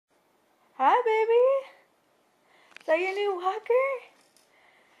Hi, baby. Is that your new walker?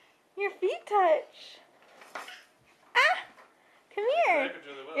 Your feet touch. Ah! Come here.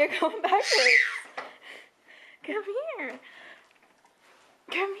 You're going backwards. Come here.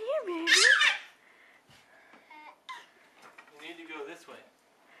 Come here, baby. You need to go this way.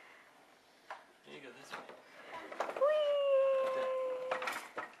 You need to go this way. Whee!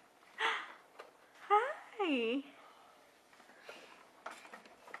 Hi.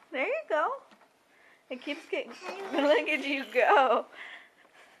 There you go. It keeps getting. Look at you go.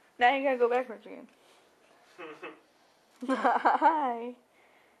 Now you gotta go backwards again. Hi.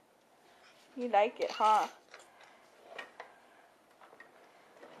 You like it, huh?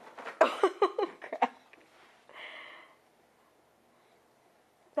 Oh, crap.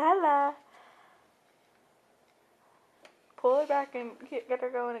 Bella. Pull her back and get her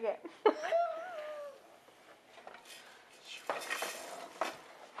going again.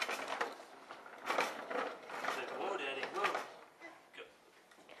 Whoa, Daddy, whoa. Go.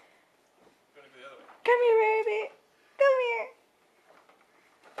 Gonna go the other way. Come here, baby. Come here.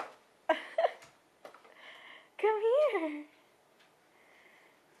 Come here.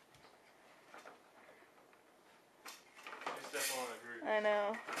 You step on a groove. I know.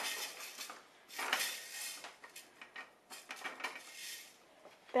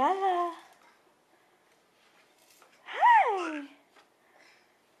 Bella. Hi.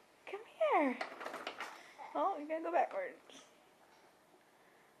 Come here. Oh, you're gonna go backwards.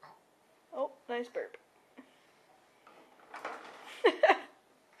 Oh, nice burp.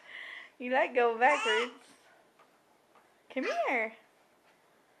 You like going backwards. Come here.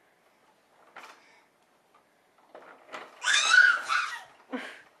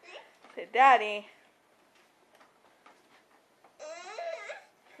 Say, Daddy.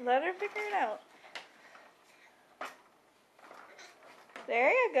 Let her figure it out.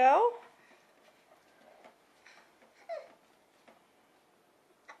 There you go.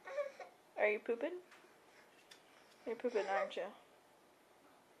 Are you pooping? You're pooping, aren't you?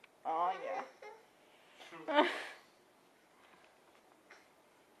 Oh, yeah. Right.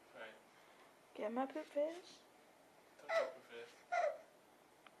 Get my poop fish. Don't go for fish.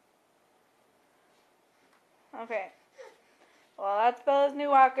 Okay. Well, that's Bella's new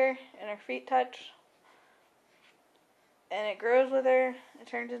walker, and her feet touch. And it grows with her. It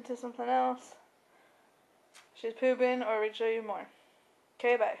turns into something else. She's pooping, or we'd show you more.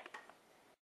 Okay, bye.